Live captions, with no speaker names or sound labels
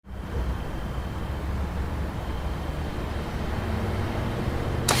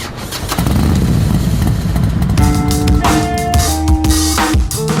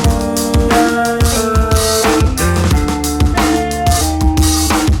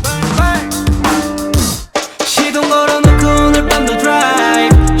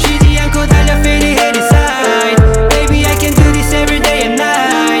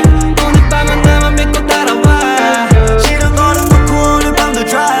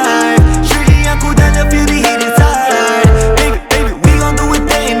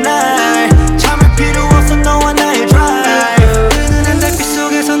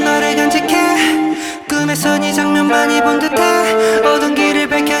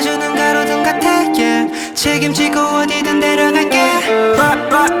책임지고 어디든 데려갈게.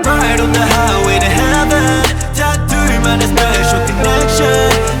 Right on the highway to heaven. 다 둘만의 special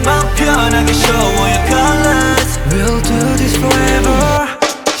connection. 마음 편하게 show all your colors. We'll do this forever.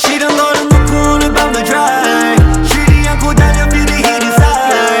 싫은 너를 놓고 오늘 밤을 drive. 쉬지 않고 달려 feel the heat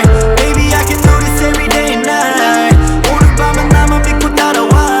inside. Baby I can do this every day and night. 오늘 밤은 나만 믿고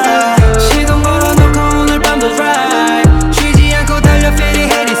따라와. 시동 걸어놓고 오늘 밤도 drive. 쉬지 않고 달려 feel the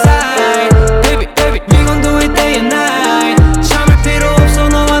heat inside. Baby we gon' do it day and night. 참을 필요 없어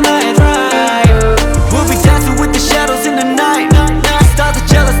너와 나의 drive. We'll be dancing with the shadows in the night. Stars are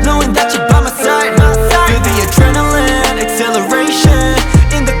jealous knowing that you're by my side. Feel the adrenaline, acceleration.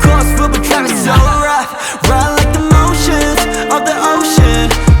 In the course we'll be driving solo ride. Ride like the motions of the ocean.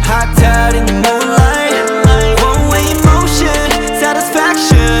 Hot tide in the moonlight. One way emotion,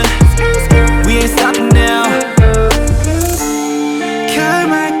 satisfaction. We ain't stopping now.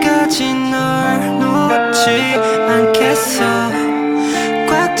 결말까지 널 놓지 않겠어.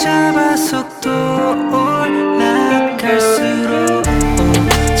 꽉 잡아서